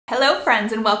Hello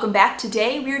friends and welcome back.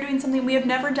 Today we are doing something we have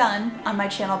never done on my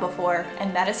channel before,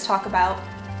 and that is talk about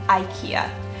IKEA.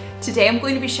 Today I'm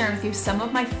going to be sharing with you some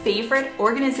of my favorite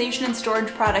organization and storage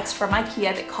products from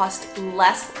IKEA that cost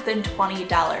less than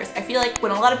 $20. I feel like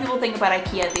when a lot of people think about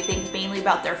IKEA, they think mainly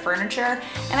about their furniture,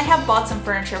 and I have bought some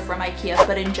furniture from IKEA,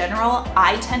 but in general,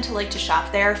 I tend to like to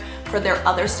shop there for their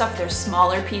other stuff, their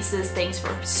smaller pieces, things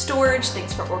for storage,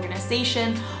 things for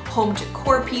organization, home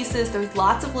decor pieces. There's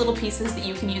lots of little pieces that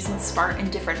you can use in smart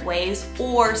and different ways,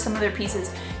 or some of their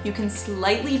pieces you can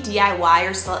slightly DIY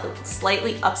or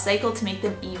slightly upcycle to make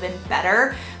them even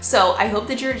better. So I hope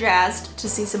that you're jazzed to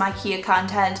see some IKEA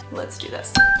content. Let's do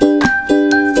this.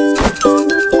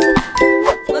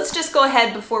 Let's just go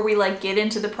ahead before we get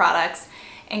into the products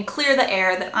and clear the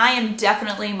air that I am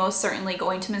definitely, most certainly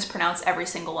going to mispronounce every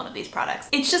single one of these products.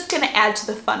 It's just gonna add to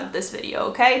the fun of this video,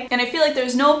 okay? And I feel like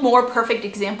there's no more perfect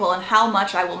example on how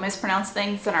much I will mispronounce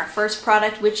things than our first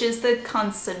product, which is the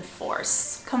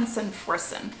Kungsforce.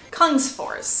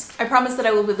 I promise that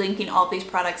I will be linking all of these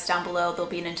products down below.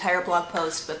 There'll be an entire blog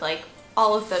post with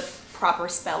all of the proper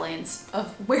spellings of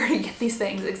where to get these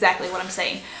things, exactly what I'm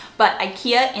saying. But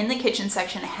IKEA in the kitchen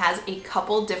section has a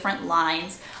couple different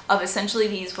lines of essentially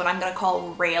these, what I'm gonna call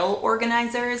rail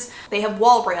organizers. They have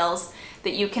wall rails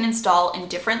that you can install in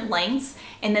different lengths,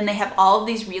 and then they have all of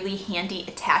these really handy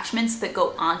attachments that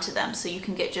go onto them. So you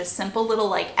can get just simple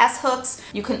little S-hooks.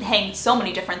 You can hang so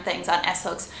many different things on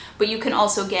S-hooks, but you can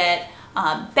also get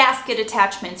basket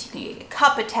attachments, you can get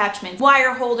cup attachments,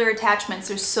 wire holder attachments.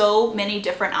 There's so many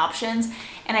different options,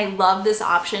 and I love this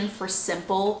option for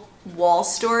simple wall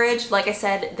storage. Like I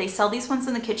said, they sell these ones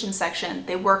in the kitchen section.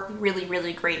 They work really,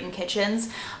 really great in kitchens,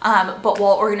 but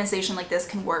wall organization like this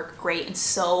can work great in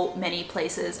so many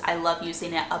places. I love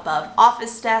using it above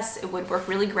office desks. It would work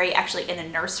really great actually in a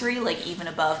nursery, even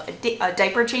above a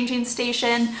diaper changing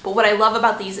station. But what I love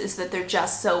about these is that they're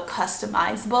just so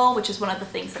customizable, which is one of the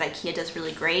things that IKEA does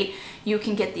really great. You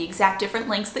can get the exact different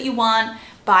lengths that you want,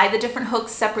 buy the different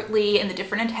hooks separately and the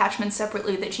different attachments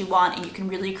separately that you want, and you can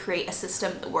really create a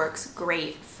system that works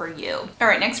great for you. All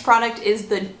right, next product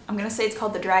is I'm gonna say it's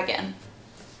called the DRAGAN.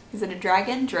 Is it a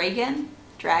dragon? Dragon?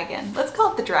 Dragon. Let's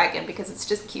call it the DRAGAN because it's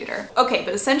just cuter. Okay,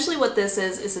 but essentially what this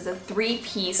is a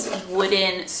 3-piece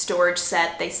wooden storage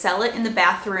set. They sell it in the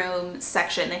bathroom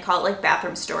section. They call it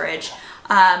bathroom storage.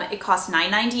 It costs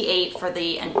 $9.98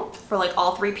 for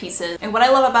all 3 pieces. And what I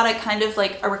love about it, kind of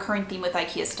a recurring theme with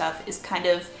IKEA stuff, is kind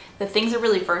of the things are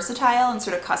really versatile and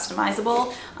sort of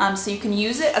customizable. So you can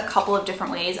use it a couple of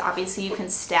different ways. Obviously you can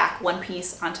stack one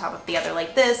piece on top of the other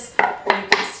like this. You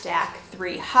can stack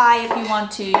 3 high if you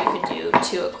want to. You could do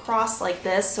 2 across like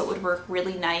this, so it would work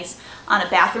really nice on a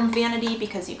bathroom vanity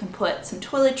because you can put some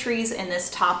toiletries in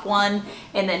this top one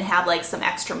and then have some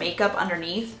extra makeup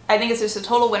underneath. I think it's just a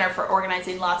total winner for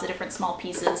organizing lots of different small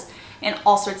pieces in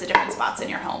all sorts of different spots in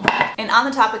your home. And on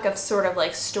the topic of sort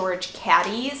of storage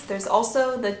caddies, there's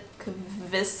also the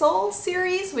KVISSLE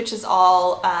series, which is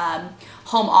all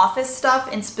home office stuff,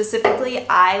 and specifically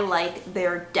I like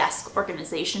their desk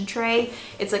organization tray.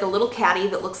 It's a little caddy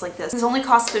that looks like this. It only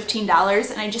costs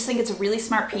 $15, and I just think it's a really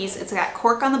smart piece. It's got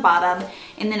cork on the bottom,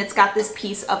 and then it's got this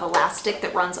piece of elastic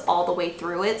that runs all the way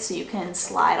through it, so you can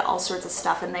slide all sorts of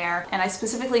stuff in there. And I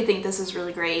specifically think this is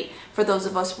really great for those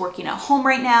of us working at home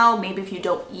right now, maybe if you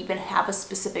don't even have a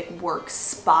specific work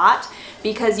spot,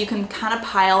 because you can kind of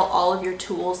pile all of your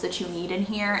tools that you need in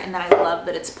here, and then I love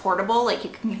that it's portable. You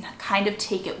can kind of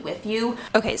take it with you.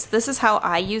 Okay, so this is how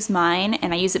I use mine,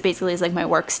 and I use it basically as my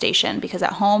workstation, because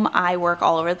at home I work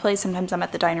all over the place. Sometimes I'm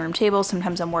at the dining room table,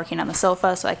 sometimes I'm working on the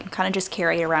sofa, so I can kind of just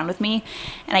carry it around with me,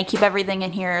 and I keep everything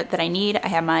in here that I need. I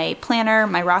have my planner,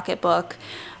 my Rocket book,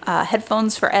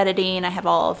 headphones for editing. I have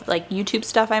all of YouTube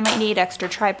stuff I might need, extra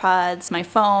tripods, my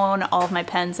phone, all of my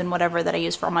pens and whatever that I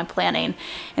use for all my planning.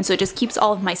 And so it just keeps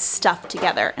all of my stuff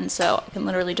together. And so I can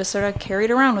literally just sort of carry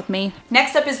it around with me.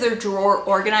 Next up is their drawer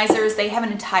organizers. They have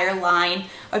an entire line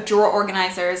of drawer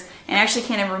organizers, and I actually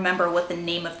can't even remember what the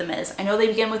name of them is. I know they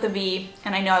begin with a V,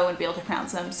 and I know I wouldn't be able to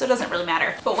pronounce them, so it doesn't really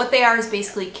matter. But what they are is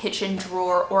basically kitchen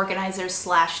drawer organizers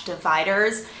 /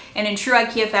 dividers. And in true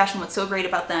IKEA fashion, what's so great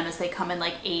about them is they come in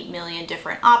 8 million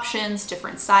different options,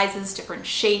 different sizes, different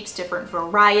shapes, different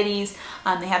varieties.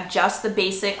 They have just the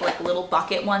basic little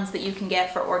bucket ones that you can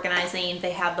get for organizing.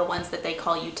 They have the ones that they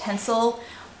call utensil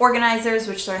organizers,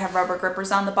 which sort of have rubber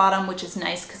grippers on the bottom, which is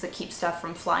nice because it keeps stuff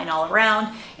from flying all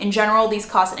around. In general, these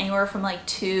cost anywhere from like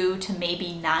 $2 to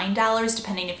maybe $9,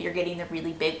 depending if you're getting the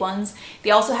really big ones.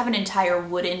 They also have an entire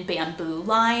wooden bamboo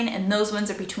line, and those ones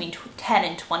are between $10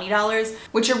 and $20,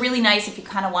 which are really nice if you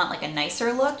kind of want like a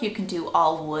nicer look. You can do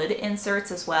all wood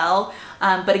inserts as well.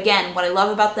 But again, what I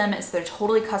love about them is they're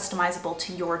totally customizable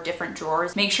to your different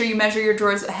drawers. Make sure you measure your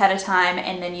drawers ahead of time,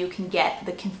 and then you can get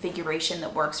the configuration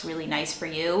that works really nice for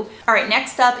you. All right,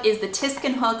 next up is the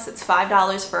TISKEN hooks. It's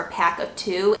 $5 for a pack of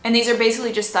 2. And these are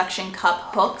basically just suction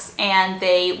cup hooks, and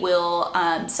they will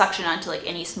suction onto like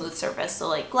any smooth surface, so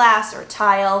like glass or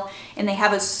tile. And they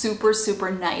have a super,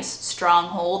 super nice strong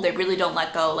hold. They really don't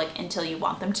let go like until you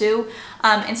want them to.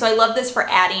 And so I love this for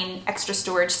adding extra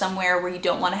storage somewhere where you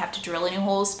don't want to have to drill any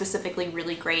holes, specifically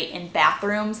really great in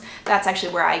bathrooms. That's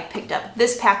actually where I picked up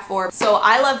this pack for. So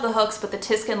I love the hooks, but the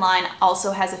TISKEN line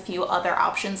also has a few other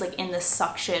options like in the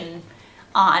suction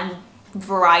on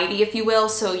variety, if you will.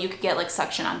 So you could get like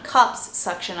suction on cups,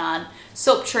 suction on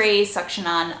soap trays, suction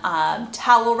on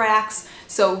towel racks.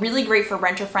 So really great for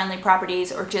renter-friendly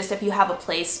properties, or just if you have a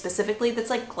place specifically that's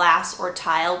like glass or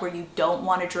tile where you don't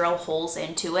want to drill holes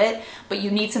into it, but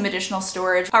you need some additional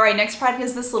storage. All right, next product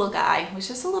is this little guy, which is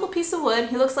just a little piece of wood.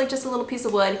 He looks like just a little piece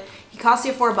of wood. He costs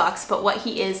you $4, but what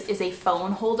he is a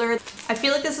phone holder. I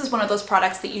feel like this is one of those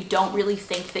products that you don't really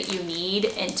think that you need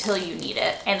until you need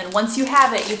it. And then once you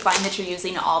have it, you find that you're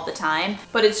using it all the time.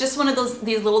 But it's just one of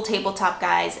these little tabletop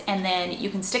guys, and then you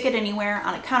can stick it anywhere,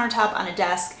 on a countertop, on a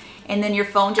desk, and then your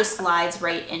phone just slides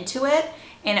right into it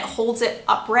and it holds it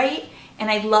upright. And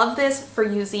I love this for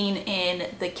using in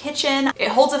the kitchen. It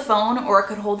holds a phone, or it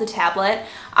could hold a tablet.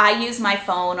 I use my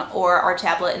phone or our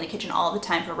tablet in the kitchen all the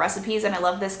time for recipes, and I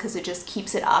love this because it just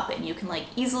keeps it up and you can like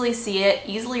easily see it,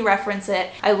 easily reference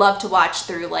it. I love to watch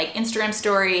through like Instagram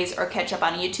stories or catch up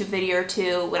on a YouTube video or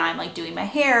two when I'm like doing my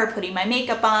hair, putting my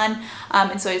makeup on.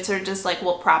 And so I sort of just like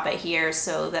will prop it here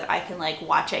so that I can like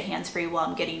watch it hands-free while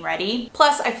I'm getting ready.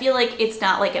 Plus, I feel like it's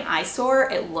not like an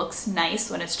eyesore. It looks nice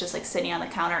when it's just like sitting on the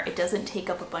counter. It doesn't take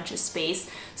up a bunch of space.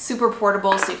 Super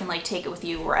portable, so you can like take it with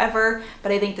you wherever.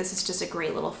 But I think this is just a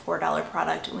great little $4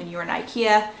 product. When you're in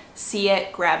Ikea, see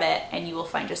it, grab it, and you will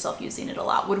find yourself using it a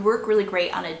lot. Would work really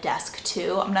great on a desk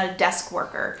too. I'm not a desk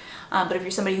worker, but if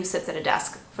you're somebody who sits at a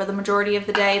desk for the majority of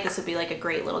the day, this would be like a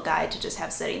great little guy to just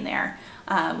have sitting there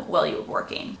while you were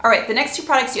working. All right, the next 2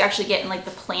 products you actually get in like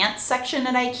the plants section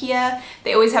at Ikea.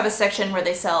 They always have a section where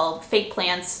they sell fake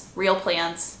plants, real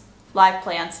plants, live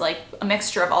plants, like a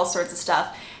mixture of all sorts of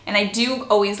stuff. And I do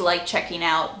always like checking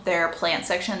out their plant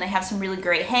section. They have some really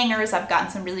great hangers. I've gotten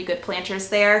some really good planters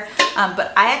there.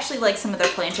 But I actually like some of their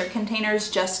planter containers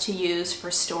just to use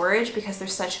for storage because they're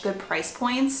such good price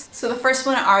points. So the first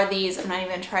one are these. I'm not even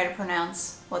gonna try to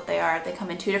pronounce what they are. They come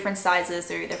in 2 different sizes.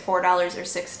 They're either $4 or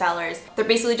 $6. They're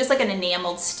basically just like an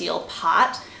enameled steel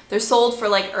pot. They're sold for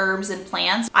like herbs and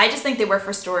plants. I just think they work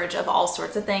for storage of all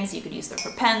sorts of things. You could use them for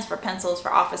pens, for pencils,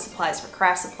 for office supplies, for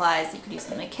craft supplies. You could use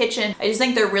them in the kitchen. I just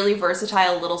think they're really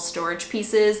versatile little storage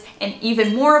pieces, and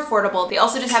even more affordable. They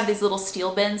also just have these little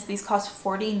steel bins. These cost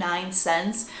 49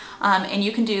 cents. And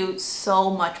you can do so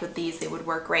much with these. They would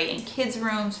work great in kids'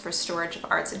 rooms for storage of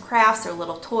arts and crafts or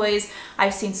little toys.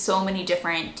 I've seen so many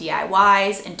different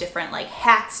DIYs and different like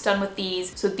hacks done with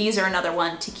these. So these are another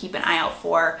one to keep an eye out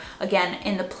for. Again,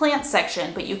 in the plant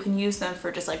section, but you can use them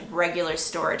for just like regular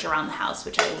storage around the house,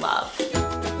 which I love.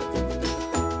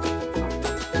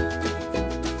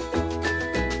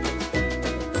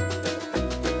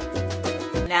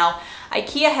 Now,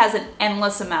 Ikea has an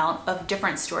endless amount of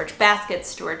different storage baskets,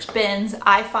 storage bins.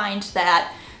 I find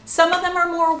that some of them are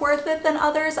more worth it than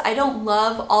others. I don't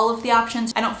love all of the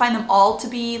options. I don't find them all to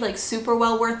be like super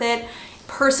well worth it.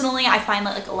 Personally, I find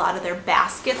that like a lot of their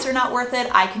baskets are not worth it.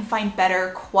 I can find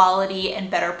better quality and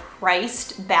better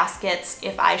priced baskets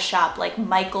if I shop like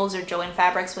Michaels or Joann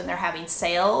Fabrics when they're having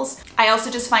sales. I also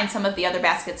just find some of the other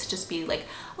baskets just be like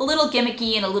a little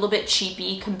gimmicky and a little bit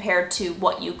cheapy compared to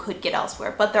what you could get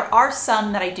elsewhere. But there are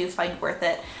some that I do find worth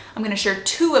it. I'm gonna share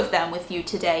 2 of them with you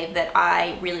today that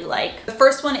I really like. The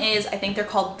first one is, I think they're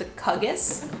called the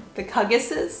KVISSLE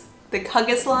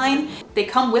line. They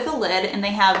come with a lid, and they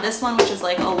have this one, which is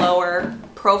like a lower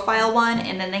profile one,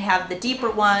 and then they have the deeper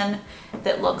one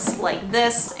that looks like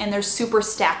this, and they're super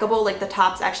stackable. Like the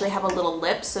tops actually have a little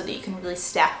lip so that you can really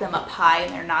stack them up high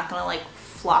and they're not gonna like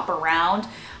flop around.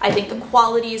 I think the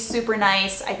quality is super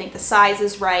nice. I think the size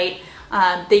is right.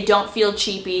 They don't feel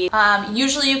cheapy.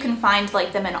 Usually you can find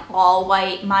like them in all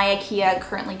white. My Ikea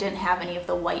currently didn't have any of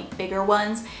the white bigger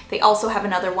ones. They also have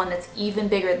another one that's even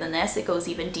bigger than this. It goes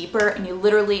even deeper, and you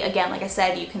literally, again, like I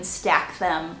said, you can stack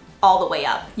them all the way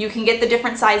up. You can get the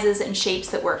different sizes and shapes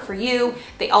that work for you.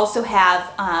 They also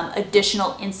have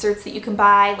additional inserts that you can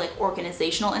buy, like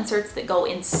organizational inserts that go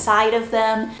inside of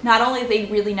them. Not only are they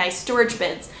really nice storage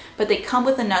bins, but they come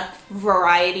with enough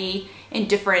variety and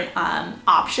different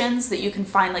options that you can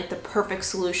find like the perfect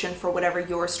solution for whatever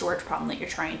your storage problem that you're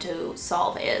trying to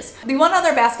solve is. The one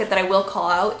other basket that I will call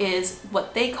out is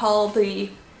what they call the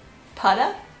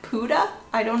Puda?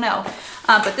 I don't know.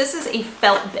 But this is a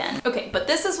felt bin. Okay, but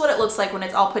this is what it looks like when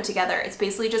it's all put together. It's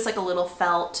basically just like a little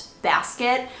felt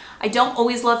basket. I don't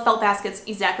always love felt baskets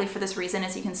exactly for this reason.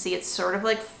 As you can see, it's sort of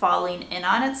like falling in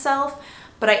on itself.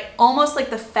 But I almost like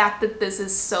the fact that this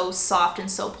is so soft and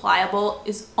so pliable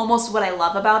is almost what I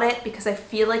love about it, because I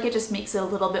feel like it just makes it a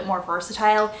little bit more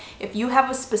versatile. If you have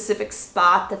a specific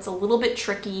spot that's a little bit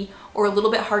tricky or a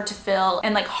little bit hard to fill,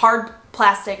 and like hard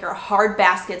plastic or hard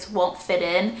baskets won't fit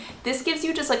in, this gives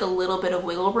you just like a little bit of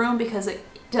wiggle room, because it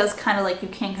does kind of like, you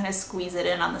can kind of squeeze it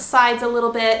in on the sides a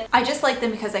little bit. I just like them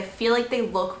because I feel like they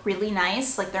look really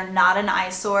nice. Like they're not an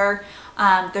eyesore.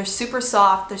 They're super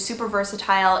soft, they're super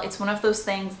versatile. It's one of those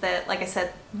things that, like I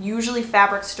said, usually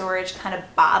fabric storage kind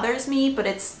of bothers me, but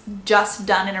it's just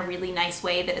done in a really nice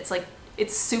way that it's like,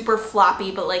 it's super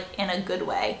floppy, but like in a good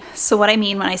way. So what I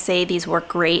mean when I say these work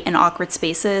great in awkward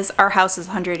spaces, our house is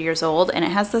 100 years old and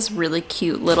it has this really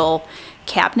cute little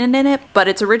cabinet in it, but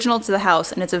it's original to the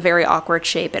house and it's a very awkward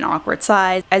shape and awkward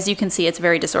size. As you can see, it's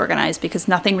very disorganized because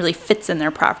nothing really fits in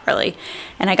there properly.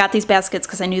 And I got these baskets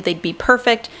because I knew they'd be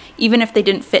perfect, even if they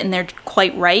didn't fit in there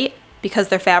quite right. Because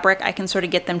they're fabric, I can sort of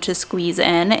get them to squeeze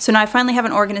in. So now I finally have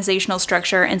an organizational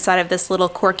structure inside of this little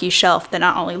quirky shelf that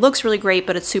not only looks really great,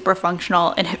 but it's super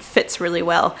functional and it fits really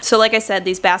well. So like I said,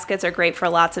 these baskets are great for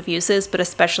lots of uses, but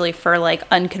especially for like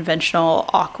unconventional,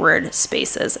 awkward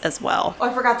spaces as well.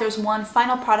 Oh, I forgot there's one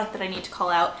final product that I need to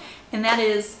call out, and that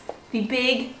is the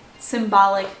big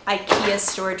symbolic Ikea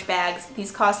storage bags. These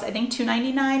cost, I think,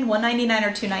 $2.99, $1.99 or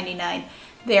 $2.99.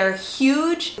 They're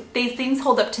huge. These things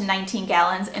hold up to 19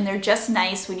 gallons and they're just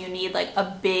nice when you need like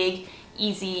a big,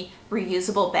 easy,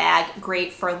 reusable bag.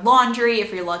 Great for laundry,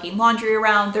 if you're lugging laundry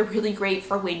around. They're really great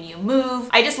for when you move.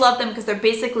 I just love them because they're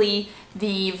basically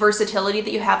the versatility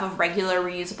that you have of regular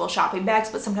reusable shopping bags,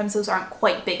 but sometimes those aren't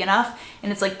quite big enough,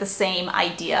 and it's like the same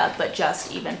idea, but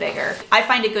just even bigger. I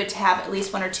find it good to have at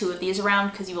least one or two of these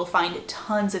around because you will find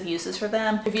tons of uses for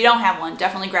them. If you don't have one,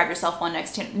 definitely grab yourself one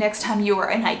next time you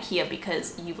are in Ikea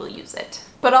because you will use it.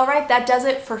 But all right, that does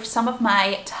it for some of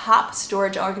my top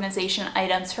storage organization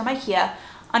items from Ikea.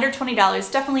 Under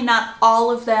 $20, definitely not all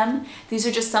of them. These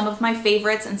are just some of my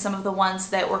favorites and some of the ones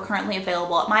that were currently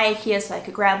available at my Ikea, so I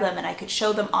could grab them and I could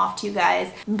show them off to you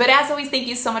guys. But as always, thank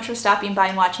you so much for stopping by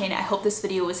and watching. I hope this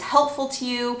video was helpful to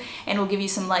you and will give you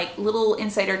some like little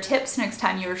insider tips next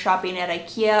time you were shopping at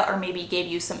Ikea, or maybe gave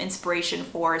you some inspiration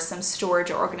for some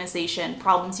storage or organization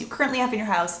problems you currently have in your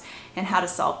house and how to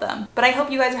solve them. But I hope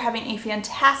you guys are having a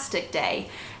fantastic day,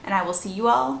 and I will see you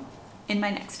all in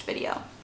my next video.